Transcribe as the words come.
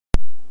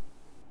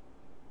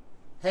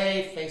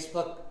Hey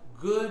Facebook,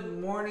 good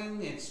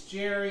morning. It's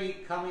Gerry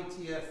coming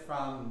to you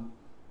from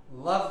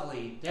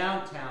lovely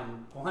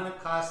downtown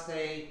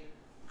Panache,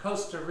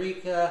 Costa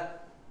Rica.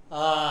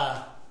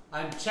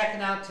 I'm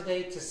checking out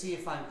today to see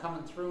if I'm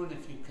coming through and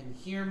if you can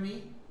hear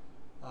me.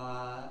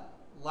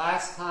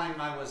 Last time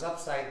I was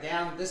upside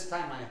down. This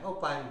time I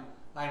hope I'm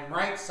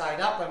right side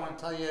up. I want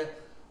to tell you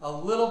a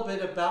little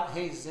bit about,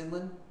 hey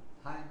Zinlin,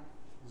 hi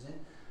Zin.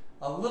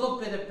 A little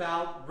bit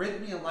about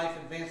Rythmia Life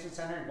Advancement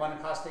Center in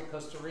Guanacaste,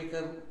 Costa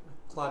Rica.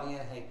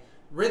 Claudia, hey.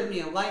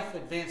 Rythmia Life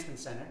Advancement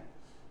Center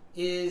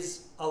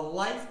is a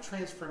life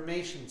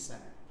transformation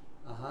center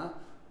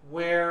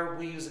where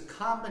we use a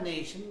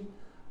combination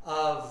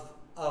of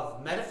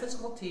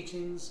metaphysical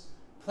teachings,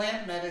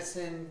 plant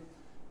medicine,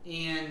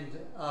 and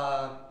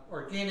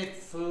organic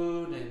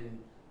food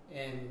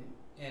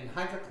and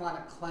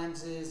hydrocolonic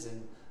cleanses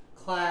and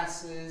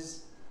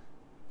classes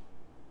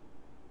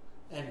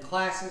and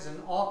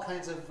all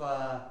kinds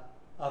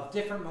of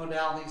different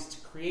modalities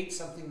to create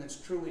something that's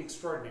truly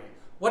extraordinary.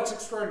 What's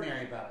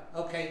extraordinary about it?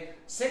 Okay,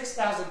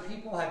 6,000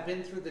 people have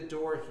been through the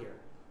door here.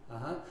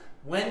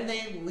 When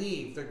they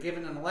leave, they're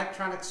given an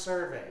electronic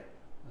survey.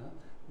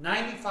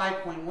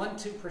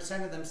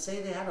 95.12% of them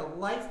say they had a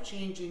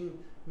life-changing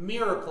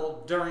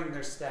miracle during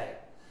their stay.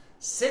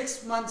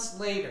 6 months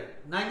later,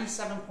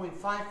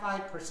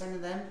 97.55%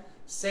 of them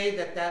say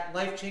that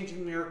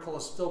life-changing miracle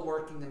is still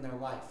working in their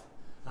life.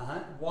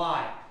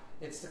 Why?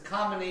 It's the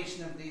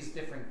combination of these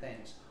different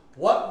things.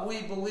 What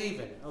we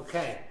believe in,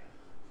 okay,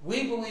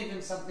 we believe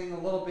in something a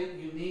little bit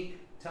unique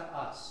to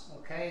us,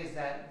 okay, is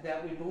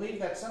that we believe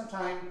that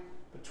sometime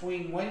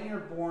between when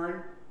you're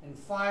born and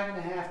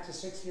 5.5 to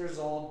 6 years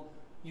old,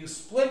 you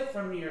split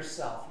from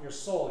yourself, your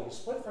soul, you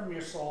split from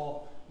your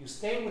soul, you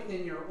stay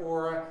within your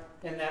aura,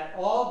 and that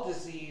all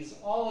disease,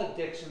 all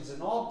addictions,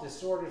 and all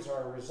disorders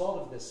are a result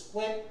of this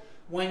split.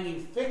 When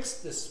you fix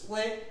the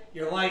split,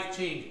 your life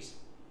changes.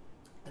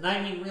 And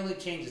I mean really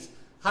changes.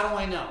 How do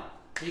I know?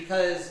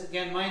 Because,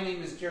 again, my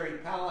name is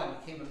Gerard Powell. I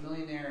became a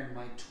millionaire in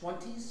my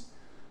 20s.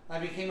 I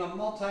became a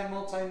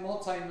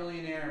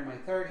multi-millionaire in my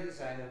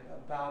 30s. I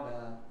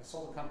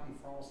sold a company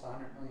for almost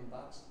 $100 million.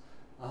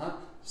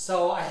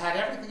 So I had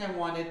everything I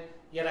wanted,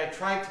 yet I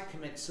tried to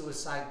commit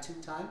suicide 2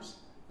 times.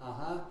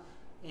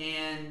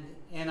 And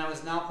I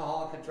was an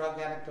alcoholic, a drug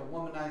addict, a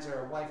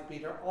womanizer, a wife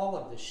beater, all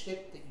of the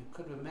shit that you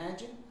could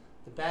imagine,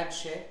 the bad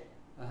shit.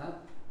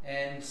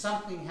 And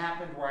something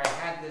happened where I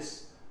had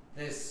this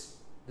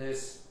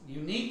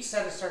unique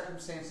set of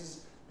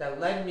circumstances that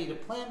led me to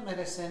plant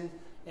medicine,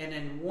 and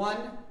in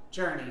one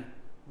journey,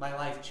 my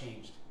life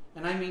changed.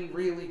 And I mean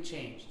really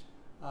changed.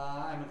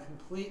 I'm a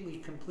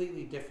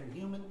completely different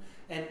human,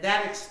 and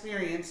that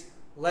experience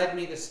led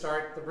me to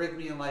start the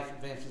Rythmia Life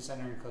Advancement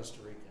Center in Costa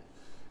Rica.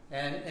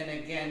 And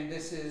again,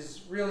 this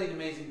is really an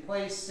amazing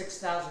place.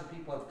 6,000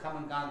 people have come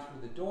and gone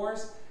through the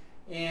doors,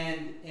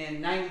 and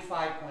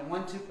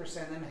 95.12%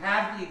 of them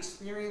have the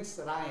experience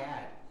that I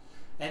had.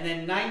 And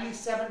then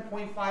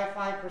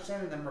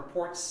 97.55% of them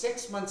report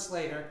 6 months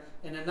later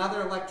in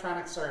another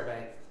electronic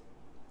survey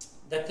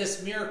that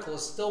this miracle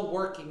is still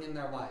working in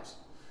their lives.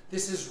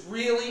 This is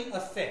really a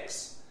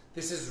fix.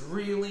 This is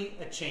really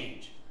a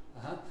change.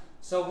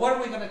 So what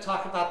are we going to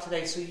talk about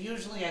today? So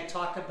usually I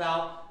talk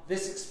about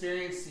this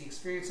experience, the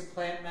experience of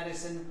plant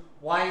medicine,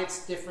 why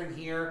it's different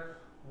here,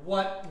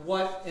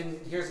 and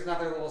here's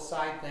another little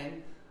side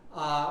thing.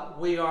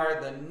 We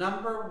are the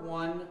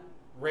 #1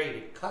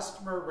 rated,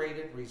 customer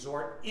rated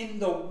resort in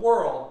the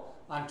world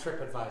on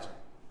TripAdvisor.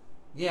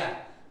 Yeah,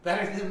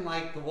 better than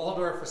like the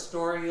Waldorf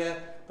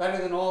Astoria, better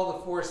than all the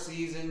Four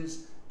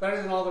Seasons,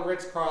 better than all the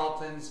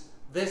Ritz-Carltons,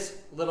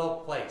 this little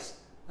place.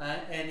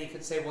 And you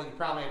could say, well, you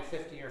probably have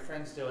 50 of your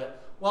friends do it.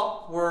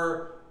 Well,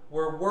 we're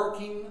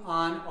working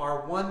on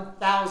our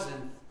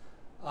 1,000th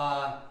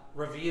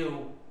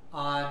review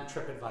on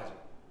TripAdvisor.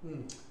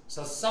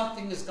 So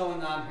something is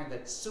going on here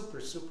that's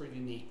super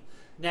unique.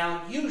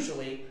 Now,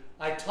 usually,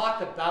 I talk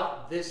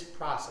about this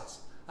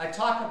process. I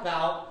talk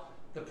about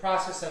the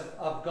process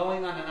of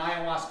going on an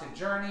ayahuasca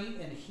journey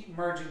and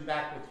merging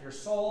back with your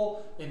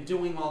soul and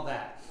doing all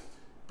that.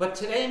 But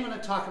today I'm going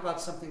to talk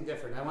about something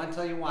different. I want to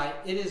tell you why.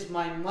 It is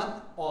my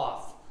month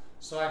off.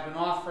 So I've been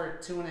off for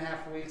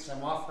 2.5 weeks.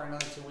 I'm off for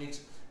another 2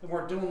 weeks. And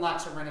we're doing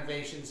lots of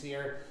renovations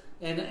here.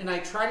 And I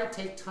try to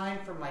take time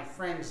for my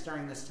friends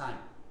during this time.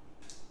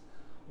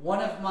 One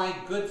of my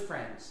good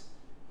friends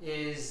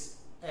is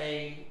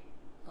a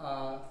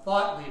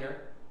thought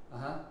leader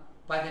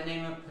by the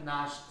name of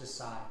Panache and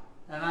I.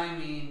 And I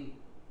mean,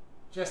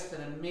 just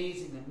an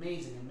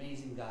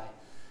amazing guy.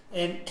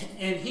 And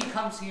he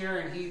comes here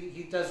and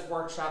he does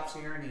workshops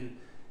here, and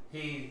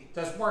he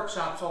does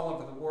workshops all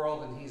over the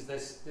world, and he's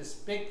this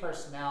big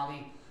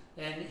personality.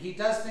 And he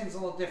does things a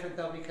little different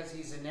though, because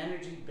he's an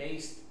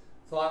energy-based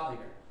thought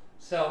leader.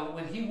 So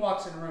when he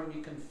walks in a room,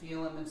 you can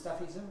feel him and stuff.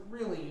 He's a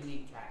really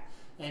unique guy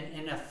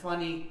and a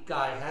funny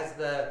guy. Has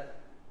the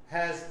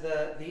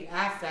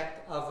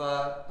affect of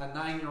a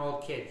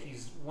 9-year-old kid.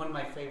 He's one of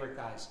my favorite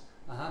guys.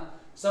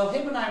 So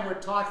him and I were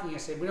talking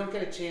yesterday. We don't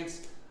get a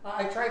chance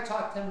I try to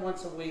talk to him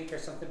once a week or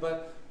something,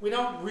 but we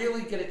don't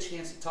really get a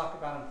chance to talk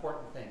about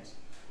important things.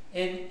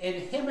 And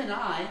him and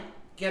I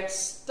get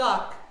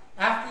stuck.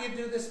 After you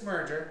do this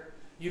merger,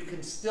 you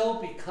can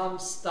still become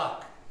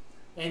stuck.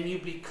 And you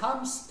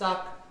become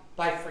stuck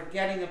by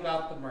forgetting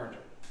about the merger.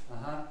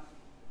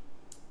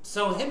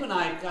 So him and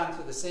I have gone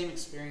through the same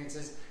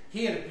experiences.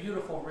 He had a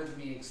beautiful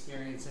Rythmia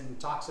experience and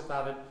talks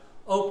about it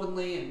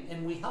openly,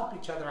 and we help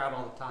each other out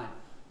all the time,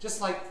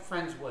 just like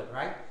friends would,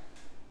 right?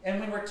 And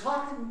we were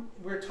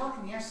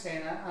talking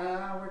yesterday,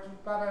 and we're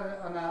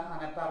on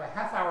about a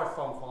half-hour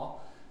phone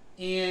call,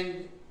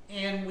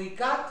 and we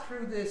got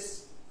through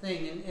this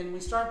thing, and we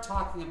started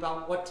talking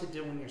about what to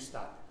do when you're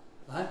stuck.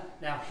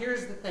 Now,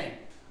 here's the thing.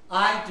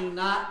 I do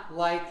not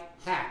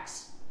like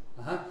hacks,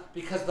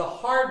 because the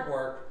hard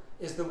work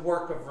is the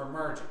work of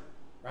remerging,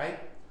 right?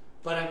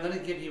 But I'm going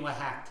to give you a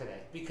hack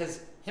today,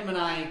 because him and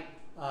I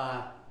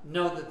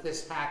know that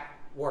this hack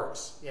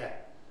works. Yeah.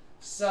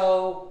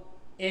 So,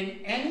 in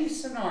any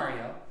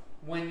scenario,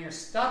 when you're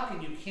stuck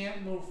and you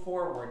can't move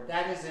forward,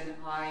 that is an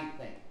I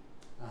thing.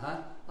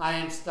 I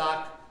am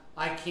stuck.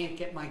 I can't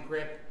get my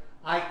grip.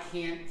 I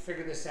can't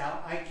figure this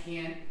out. I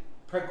can't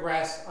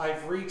progress.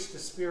 I've reached a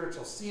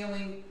spiritual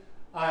ceiling.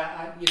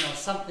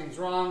 Something's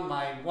wrong.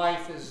 My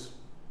wife is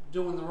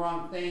doing the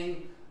wrong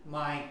thing.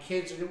 My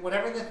kids are doing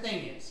whatever the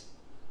thing is.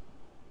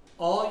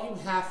 All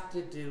you have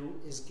to do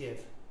is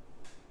give.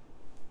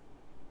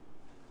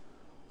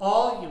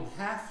 All you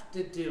have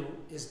to do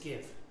is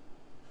give.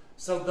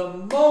 So the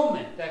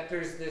moment that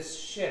there's this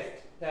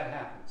shift that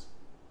happens,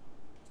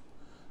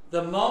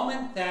 the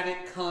moment that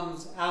it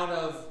comes out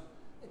of,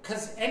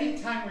 because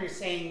anytime we're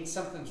saying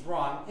something's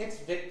wrong, it's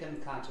victim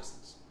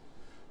consciousness.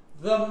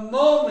 The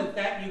moment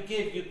that you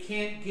give, you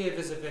can't give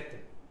as a victim.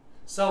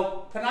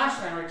 So Panache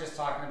and I were just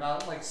talking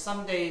about, like,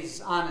 some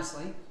days,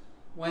 honestly,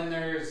 when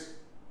there's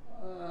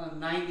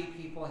 90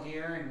 people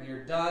here and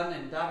you're done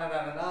and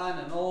da-da-da-da-da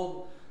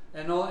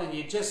and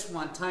you just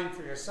want time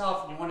for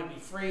yourself and you want to be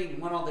free and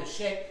you want all this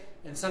shit,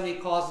 and somebody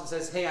calls and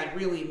says, hey, I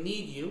really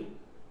need you,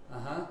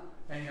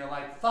 and you're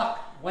like, fuck,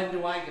 when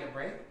do I get a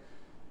break?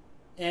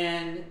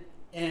 And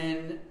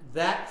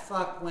that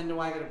fuck, when do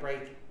I get a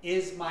break,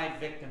 is my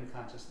victim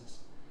consciousness.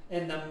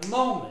 And the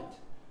moment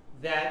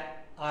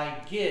that I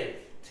give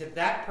to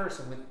that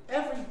person with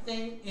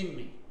everything in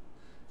me,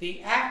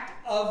 the act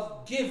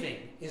of giving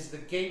is the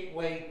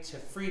gateway to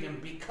freedom,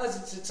 because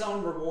it's its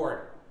own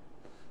reward.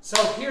 So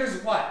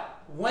here's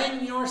what.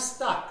 When you're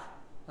stuck,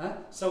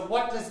 so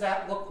what does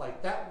that look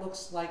like? That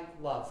looks like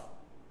love.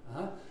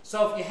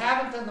 So if you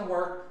haven't done the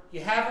work,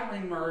 you haven't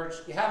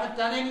remerged, you haven't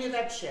done any of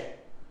that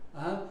shit,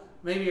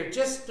 maybe you're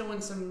just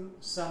doing some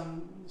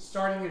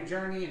starting your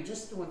journey and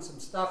just doing some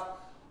stuff,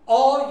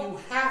 all you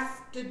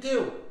have to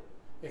do,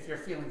 if you're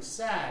feeling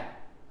sad,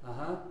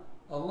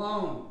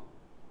 alone,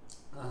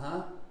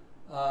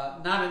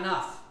 not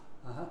enough,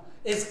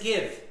 is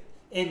give.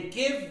 And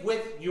give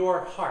with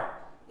your heart.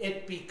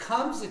 It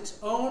becomes its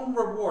own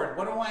reward.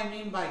 What do I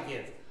mean by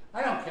give?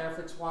 I don't care if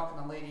it's walking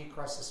a lady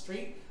across the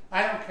street.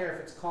 I don't care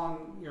if it's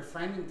calling your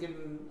friend and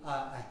giving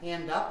a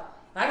hand up.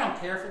 I don't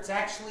care if it's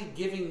actually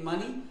giving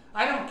money.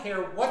 I don't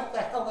care what the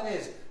hell it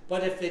is.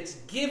 But if it's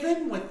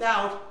given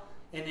without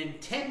an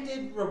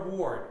intended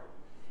reward,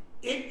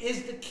 it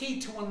is the key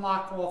to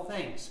unlock all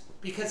things.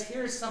 Because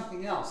here's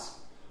something else.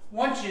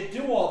 Once you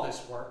do all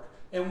this work,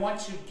 and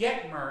once you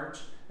get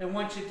merged, and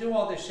once you do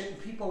all this shit,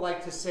 and people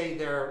like to say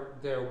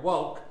they're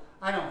woke,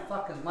 I don't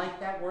fucking like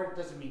that word. It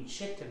doesn't mean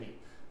shit to me.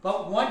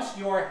 But once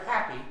you're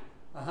happy,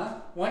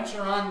 once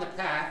you're on the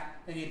path,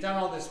 and you've done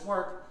all this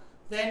work,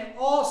 then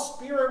all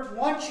Spirit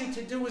wants you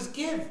to do is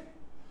give.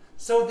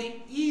 So the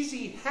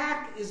easy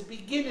hack is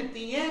begin at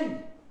the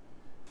end.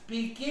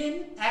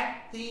 Begin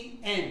at the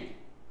end.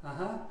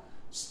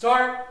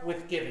 Start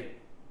with giving.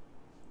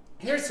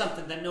 Here's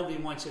something that nobody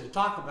wants you to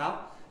talk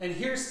about, and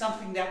here's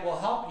something that will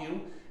help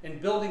you in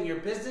building your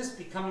business,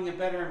 becoming a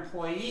better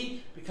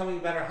employee, becoming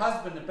a better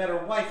husband, a better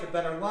wife, a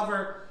better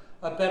lover,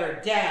 a better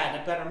dad,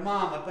 a better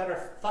mom, a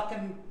better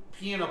fucking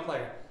piano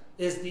player,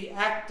 is the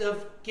act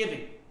of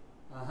giving.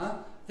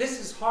 This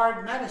is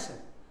hard medicine,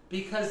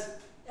 because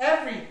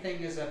everything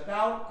is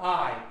about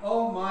I.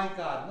 Oh my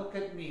God, look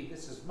at me.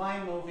 This is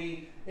my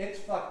movie. It's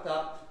fucked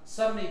up.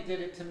 Somebody did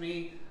it to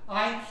me.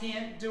 I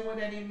can't do it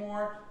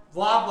anymore.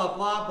 Blah, blah,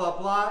 blah, blah,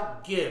 blah.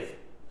 Give.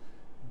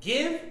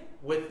 Give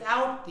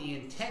without the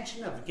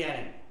intention of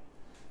getting.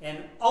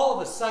 And all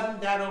of a sudden,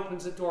 that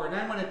opens the door. And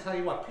I'm going to tell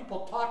you what,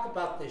 people talk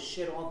about this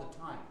shit all the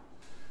time.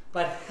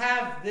 But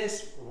have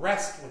this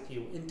rest with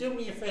you. And do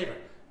me a favor.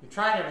 You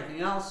tried everything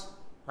else,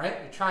 right?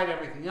 You tried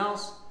everything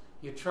else.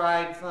 You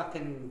tried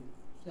fucking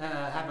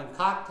having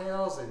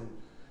cocktails and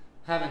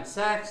having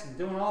sex and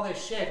doing all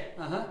this shit.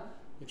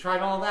 You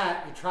tried all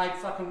that. You tried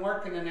fucking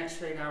working an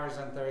extra 8 hours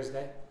on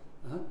Thursday.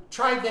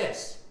 Try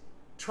this.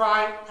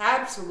 Try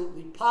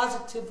absolutely,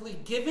 positively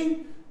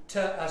giving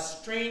to a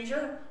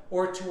stranger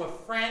or to a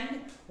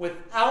friend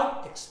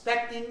without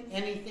expecting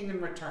anything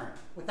in return.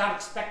 Without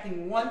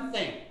expecting one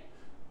thing.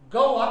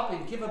 Go up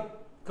and give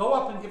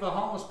a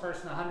homeless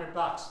person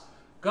 $100.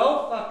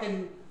 Go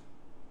fucking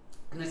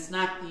And it's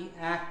not the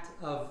act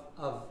of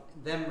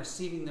them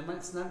receiving the money.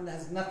 It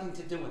has nothing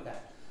to do with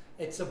that.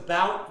 It's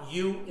about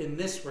you in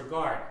this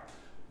regard.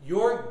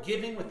 Your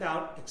giving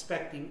without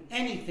expecting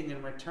anything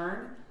in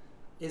return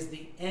is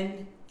the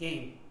end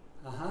game.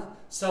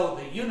 So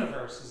the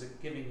universe is a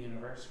giving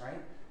universe,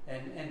 right?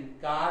 And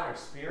God or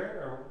spirit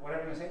or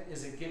whatever you say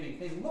is a giving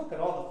thing. Look at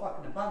all the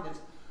fucking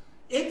abundance.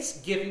 It's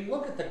giving.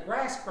 Look at the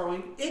grass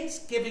growing. It's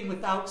giving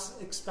without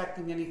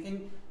expecting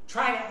anything.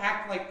 Try to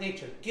act like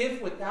nature.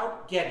 Give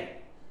without getting.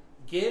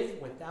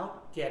 Give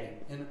without getting.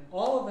 And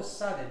all of a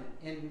sudden,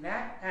 in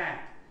that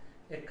act,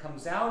 it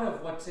comes out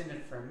of what's in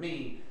it for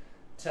me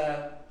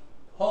to,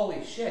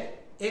 holy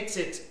shit, it's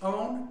its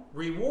own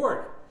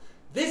reward.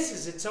 This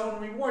is its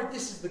own reward.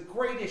 This is the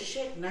greatest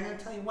shit. And I'm going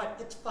to tell you what,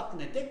 it's fucking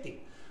addicting.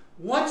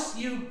 Once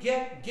you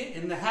get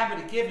in the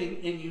habit of giving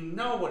and you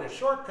know what a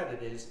shortcut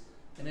it is,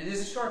 and it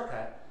is a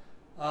shortcut,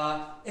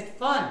 it's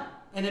fun.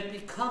 And it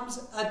becomes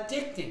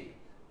addicting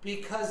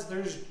because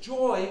there's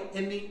joy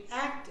in the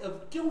act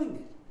of doing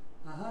it.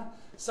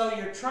 So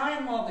you're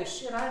trying all this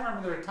shit. I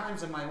remember there were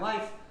times in my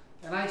life,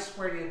 and I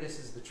swear to you this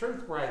is the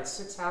truth, where I had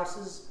 6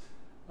 houses,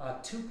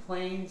 2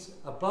 planes,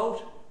 a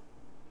boat,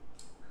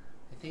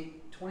 I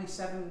think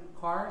 27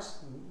 cars,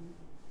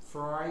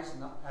 Ferraris,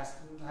 and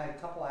I had a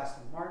couple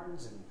Aston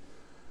Martins, and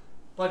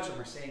a bunch of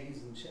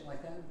Mercedes and shit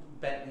like that,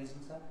 Bentleys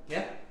and stuff.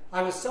 Yeah.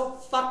 I was so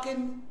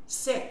fucking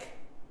sick.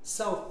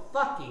 So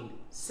fucking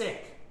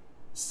sick.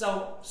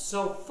 So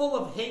full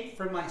of hate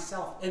for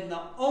myself. And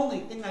the only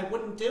thing I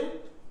wouldn't do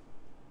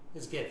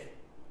is give.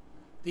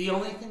 The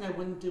only thing I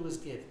wouldn't do is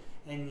give.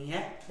 And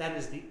yet, that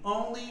is the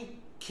only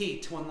key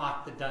to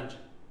unlock the dungeon.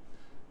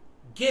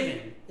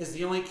 Giving is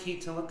the only key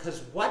to unlock,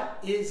 because what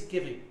is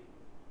giving?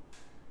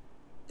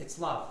 It's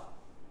love.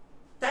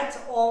 That's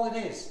all it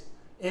is.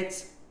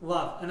 It's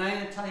love. And I'm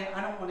going to tell you,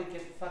 I don't want to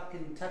get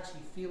fucking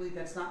touchy-feely.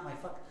 That's not my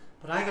fuck.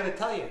 But I got to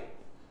tell you,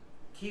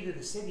 key to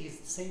the city is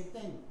the same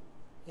thing.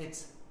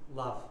 It's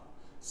love.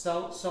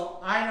 So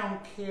I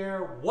don't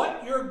care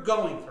what you're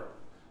going through.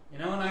 You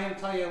know, and I'm going to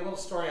tell you a little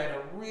story. I had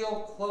a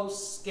real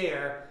close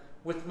scare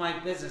with my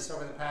business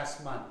over the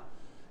past month.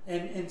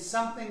 And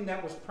something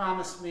that was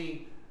promised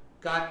me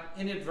got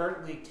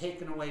inadvertently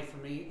taken away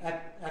from me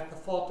at the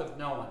fault of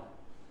no one.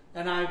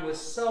 And I was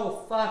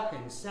so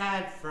fucking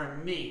sad for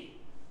me.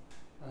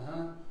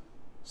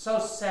 So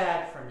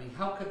sad for me.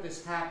 How could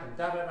this happen?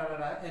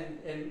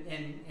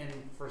 And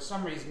for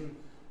some reason,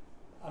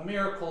 a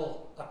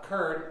miracle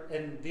occurred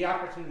and the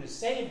opportunity to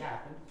save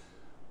happened.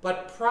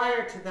 But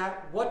prior to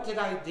that, what did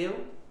I do?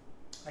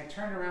 I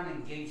turned around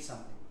and gave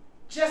something.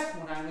 Just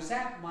when I was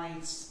at my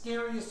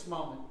scariest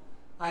moment,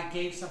 I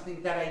gave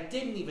something that I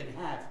didn't even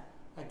have.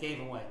 I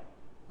gave away.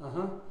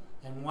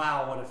 And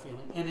wow, what a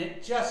feeling. And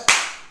it just,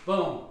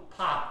 boom,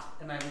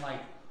 popped. And I'm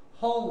like,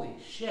 holy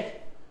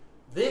shit.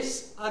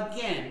 This,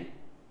 again,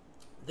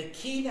 the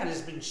key that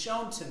has been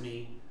shown to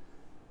me,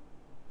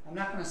 I'm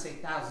not going to say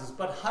thousands,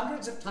 but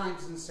hundreds of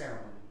times in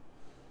ceremony,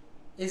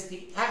 is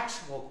the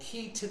actual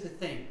key to the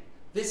thing.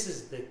 This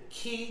is the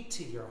key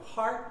to your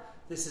heart.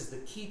 This is the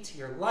key to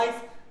your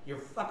life. You're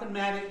fucking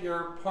mad at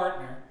your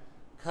partner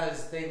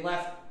because they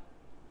left,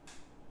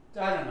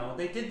 I don't know,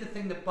 they did the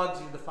thing that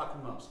bugs you the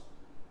fucking most.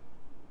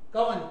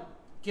 Go and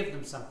give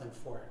them something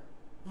for it.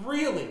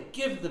 Really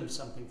give them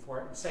something for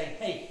it and say,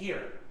 hey,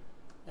 here.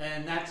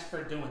 And that's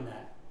for doing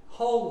that.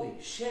 Holy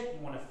shit,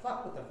 you want to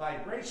fuck with the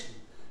vibration.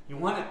 You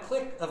want to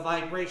click a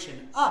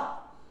vibration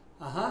up.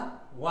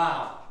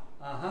 Wow.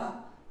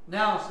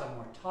 Now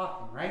we're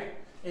talking, right?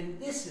 And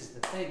this is the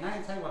thing. I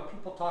can tell you what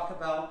people talk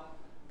about.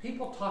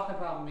 People talk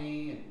about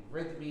me and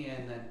Rythmia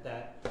and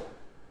that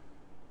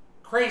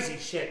crazy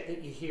shit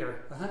that you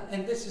hear.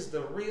 And this is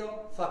the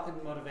real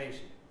fucking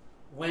motivation.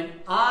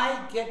 When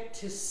I get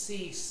to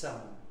see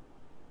someone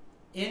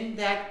in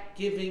that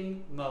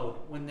giving mode,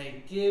 when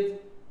they give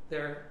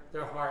their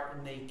heart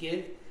and they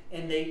give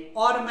and they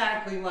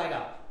automatically light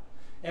up.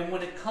 And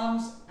when it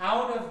comes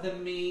out of the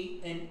me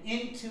and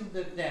into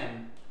the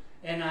them,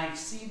 and I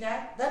see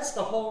that, that's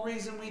the whole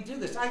reason we do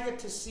this. I get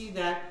to see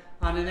that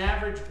on an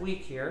average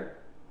week here,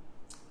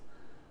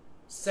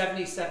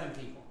 77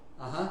 people.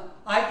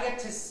 I get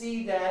to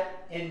see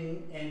that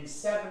in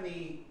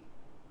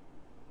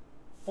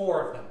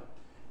 74 of them.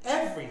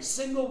 Every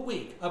single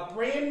week, a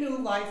brand new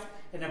life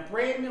and a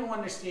brand new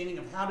understanding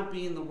of how to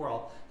be in the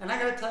world. And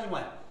I got to tell you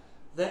what,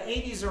 the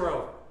 80s are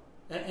over.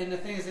 And the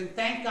thing is, and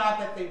thank God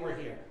that they were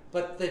here.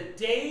 But the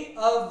day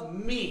of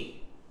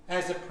me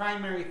as a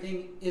primary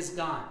thing is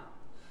gone.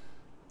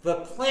 The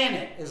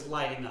planet is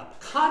lighting up.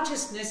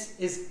 Consciousness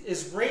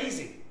is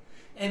raising.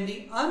 And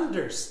the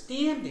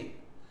understanding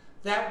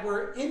that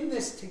we're in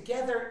this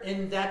together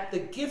and that the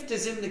gift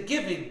is in the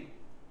giving,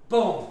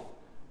 boom.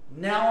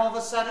 Now all of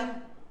a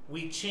sudden,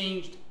 we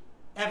changed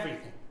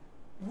everything.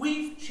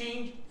 We've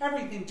changed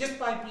everything just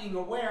by being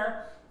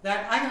aware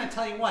that, I'm going to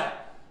tell you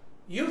what,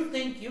 you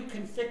think you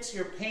can fix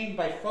your pain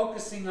by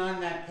focusing on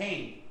that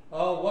pain.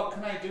 Oh, what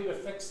can I do to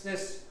fix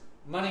this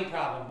money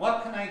problem?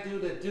 What can I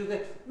do to do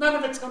this? None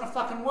of it's going to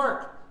fucking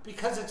work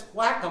because it's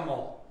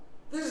whack-a-mole.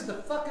 This is the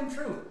fucking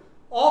truth.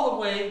 All the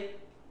way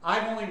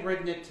I've only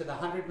ridden it to the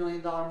 $100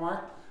 million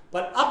mark,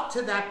 but up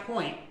to that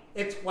point,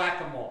 it's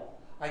whack-a-mole.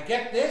 I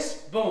get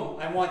this, boom,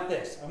 I want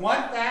this. I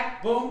want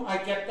that, boom, I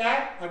get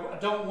that. I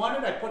don't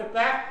want it, I put it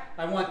back.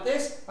 I want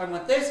this, I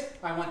want this,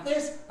 I want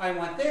this, I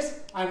want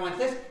this, I want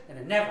this, and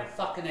it never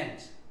fucking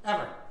ends,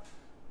 ever.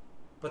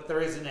 But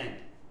there is an end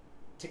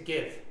to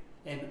give.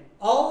 And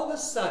all of a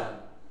sudden,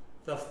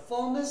 the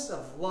fullness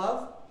of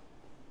love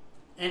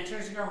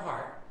enters your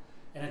heart,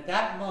 and at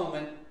that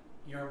moment,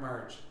 you're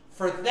merged.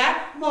 For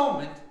that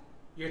moment,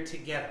 you're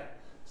together.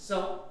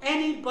 So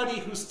anybody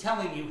who's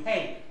telling you,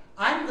 hey,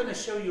 I'm going to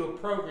show you a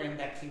program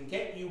that can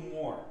get you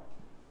more.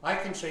 I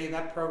can show you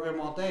that program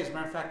all day. As a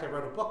matter of fact, I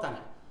wrote a book on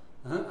it.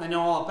 I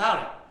know all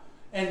about it.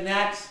 And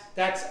that's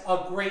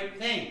a great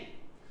thing.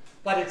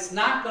 But it's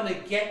not going to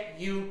get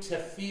you to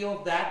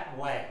feel that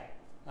way.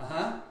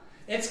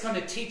 It's going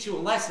to teach you a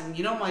lesson.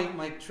 You know,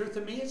 my truth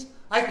of me is,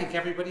 I think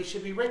everybody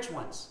should be rich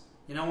once.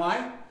 You know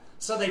why?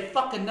 So they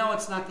fucking know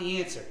it's not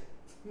the answer.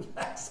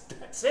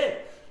 That's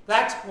it.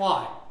 That's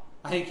why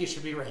I think you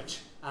should be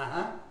rich.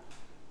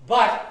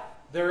 But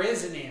there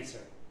is an answer,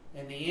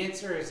 and the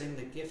answer is in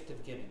the gift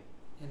of giving,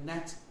 and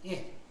that's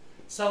it.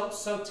 So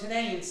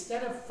today,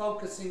 instead of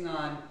focusing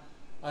on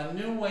a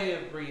new way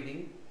of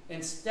breathing,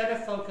 instead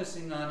of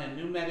focusing on a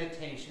new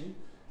meditation,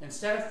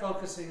 instead of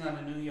focusing on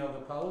a new yoga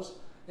pose,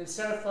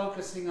 instead of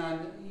focusing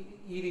on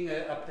eating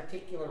a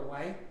particular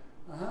way,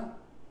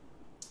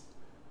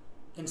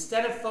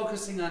 instead of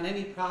focusing on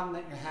any problem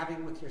that you're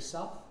having with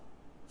yourself,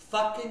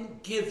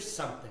 fucking give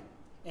something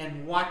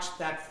and watch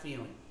that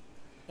feeling.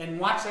 And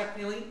watch that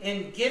feeling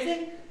and give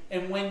it.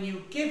 And when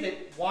you give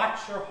it,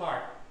 watch your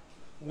heart.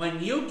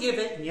 When you give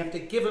it, and you have to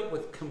give it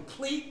with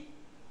complete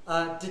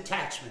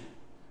detachment,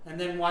 and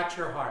then watch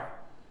your heart.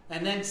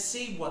 And then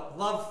see what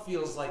love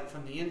feels like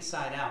from the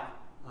inside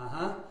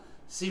out.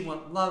 See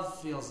what love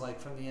feels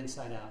like from the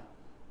inside out.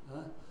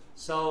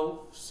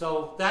 So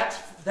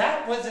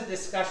that was a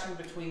discussion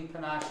between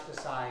Panache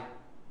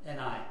and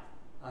I.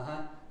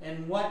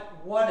 And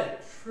what a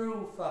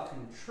true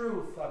fucking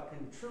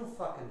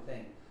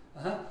thing.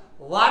 A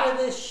lot of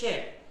this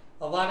shit,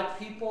 a lot of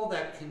people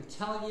that can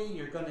tell you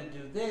you're going to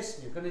do this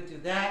and you're going to do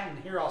that, and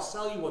here I'll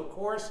sell you a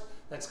course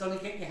that's going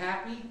to get you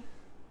happy.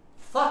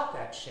 Fuck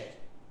that shit.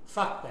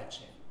 Fuck that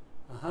shit.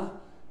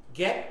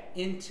 Get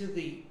into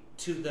the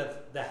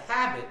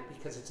habit,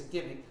 because it's a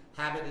giving.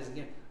 Habit is a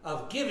giving,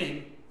 of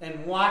giving,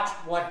 and watch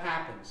what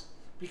happens.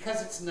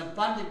 Because it's an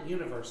abundant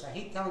universe. I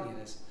hate telling you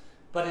this,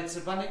 but it's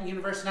an abundant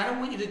universe, and I don't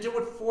want you to do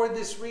it for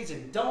this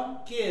reason.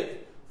 Don't give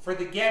for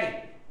the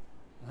getting.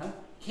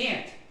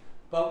 Can't.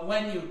 But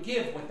when you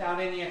give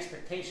without any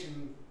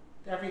expectation,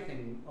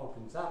 everything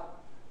opens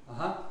up.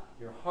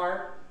 Your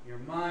heart, your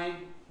mind,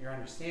 your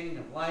understanding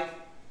of life.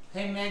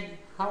 Hey Meg,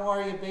 how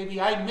are you, baby?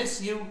 I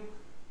miss you.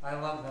 I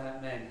love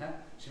that, Meg.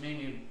 She made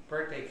me a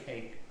birthday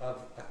cake,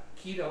 of a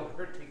keto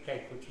birthday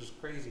cake, which was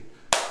crazy.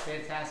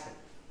 Fantastic.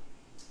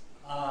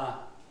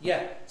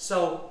 Yeah.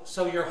 So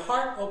your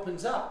heart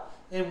opens up,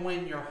 and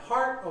when your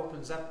heart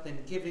opens up, then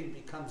giving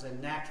becomes a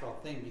natural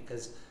thing.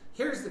 Because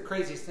here's the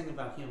craziest thing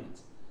about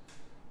humans.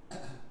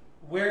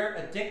 We're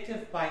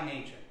addictive by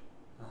nature.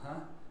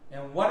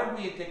 And what are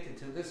we addicted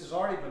to? This has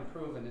already been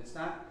proven. It's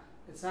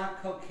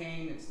not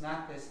cocaine, it's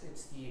not this,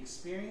 it's the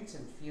experience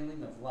and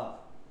feeling of love.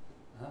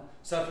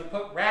 So if you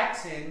put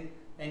rats in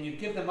and you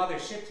give them other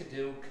shit to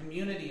do,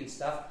 community and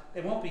stuff, they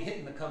won't be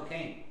hitting the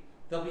cocaine.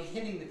 They'll be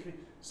hitting the...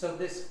 So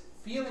this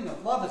feeling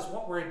of love is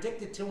what we're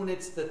addicted to, and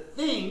it's the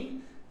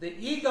thing, the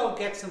ego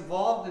gets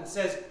involved and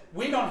says,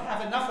 we don't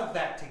have enough of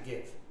that to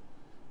give.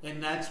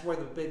 And that's where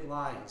the big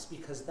lie is,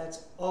 because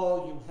that's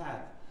all you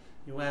have.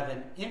 You have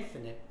an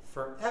infinite,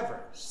 forever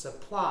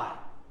supply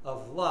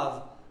of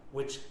love,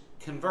 which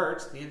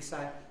converts, the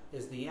inside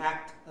is the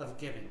act of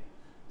giving.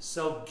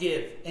 So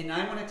give. And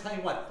I want to tell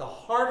you what, the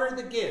harder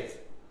the give,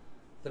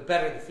 the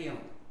better the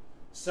feeling.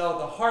 So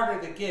the harder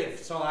the give,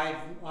 so I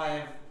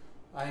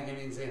give you an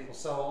example.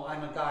 So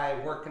I'm a guy,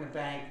 I work in a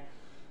bank,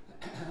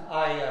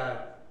 I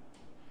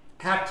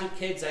have 2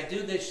 kids, I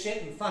do this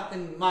shit, and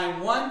fucking my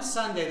one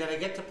Sunday that I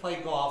get to play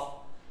golf,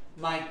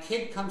 my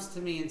kid comes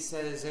to me and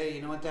says, hey,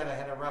 you know what, Dad, I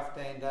had a rough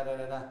day, and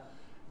da-da-da-da.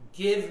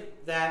 Give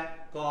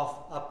that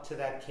golf up to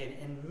that kid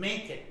and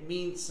make it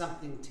mean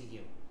something to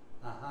you.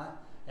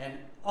 And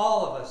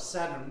all of a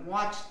sudden,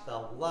 watch the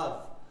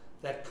love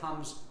that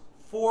comes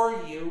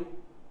for you,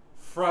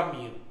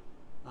 from you.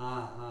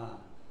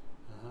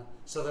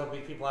 So there'll be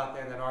people out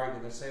there that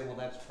argue, that say, well,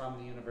 that's from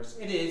the universe.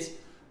 It is,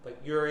 but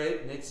you're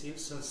it and it's you.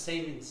 So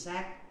same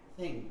exact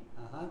thing.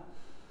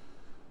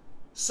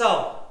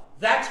 So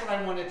that's what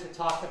I wanted to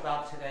talk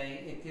about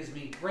today. It gives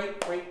me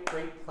great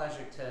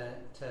pleasure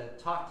to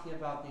talk to you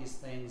about these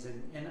things.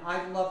 And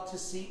I'd love to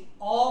see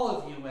all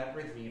of you at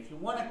Rythmia. If you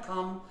want to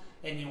come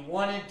and you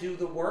want to do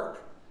the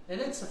work,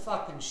 and it's a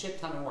fucking shit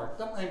ton of work.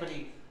 Don't let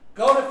anybody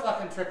go to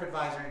fucking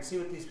TripAdvisor and see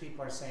what these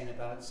people are saying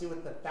about it. See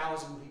what the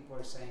 1,000 people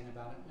are saying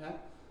about it.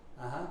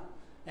 Yeah?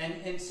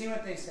 And see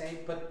what they say.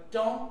 But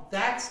don't,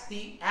 that's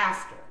the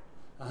after.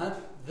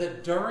 The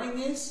during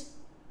is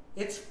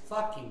It's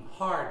fucking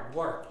hard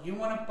work. You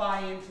want to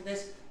buy into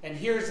this? And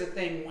here's the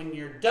thing, when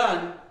you're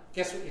done,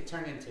 guess what you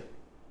turn into?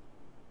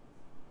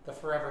 The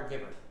forever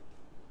giver.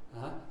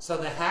 So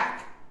the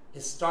hack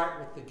is start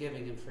with the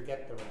giving and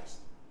forget the rest.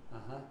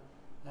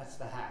 That's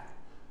the hack.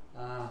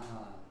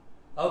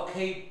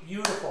 Okay,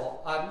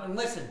 beautiful. And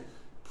listen,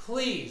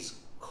 please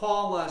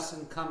call us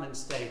and come and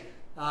stay.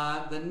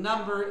 The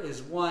number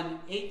is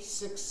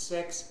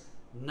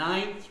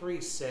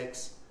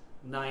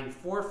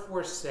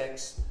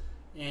 1-866-936-9446.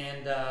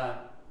 And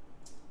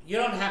you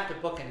don't have to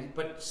book any,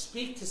 but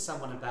speak to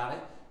someone about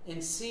it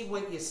and see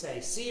what you say.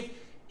 See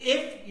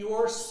if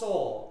your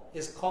soul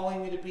is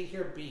calling you to be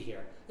here, be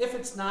here. If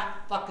it's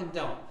not, fucking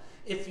don't.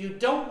 If you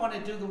don't want to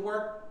do the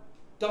work,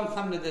 don't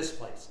come to this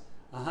place.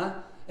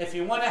 If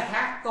you want to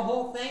hack the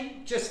whole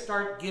thing, just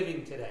start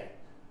giving today.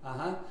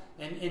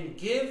 And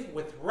give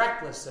with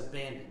reckless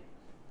abandon.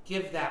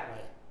 Give that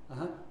way.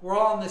 We're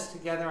all in this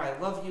together. I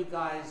love you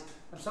guys.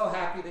 I'm so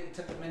happy that you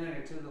took a minute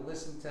or two to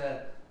listen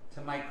to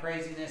my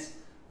craziness.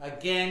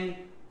 Again,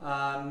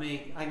 I'm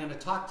going to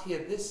talk to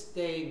you this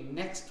day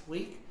next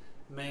week.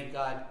 May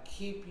God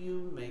keep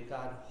you, may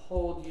God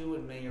hold you,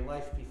 and may your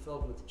life be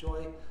filled with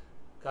joy.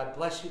 God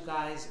bless you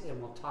guys,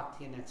 and we'll talk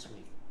to you next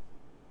week.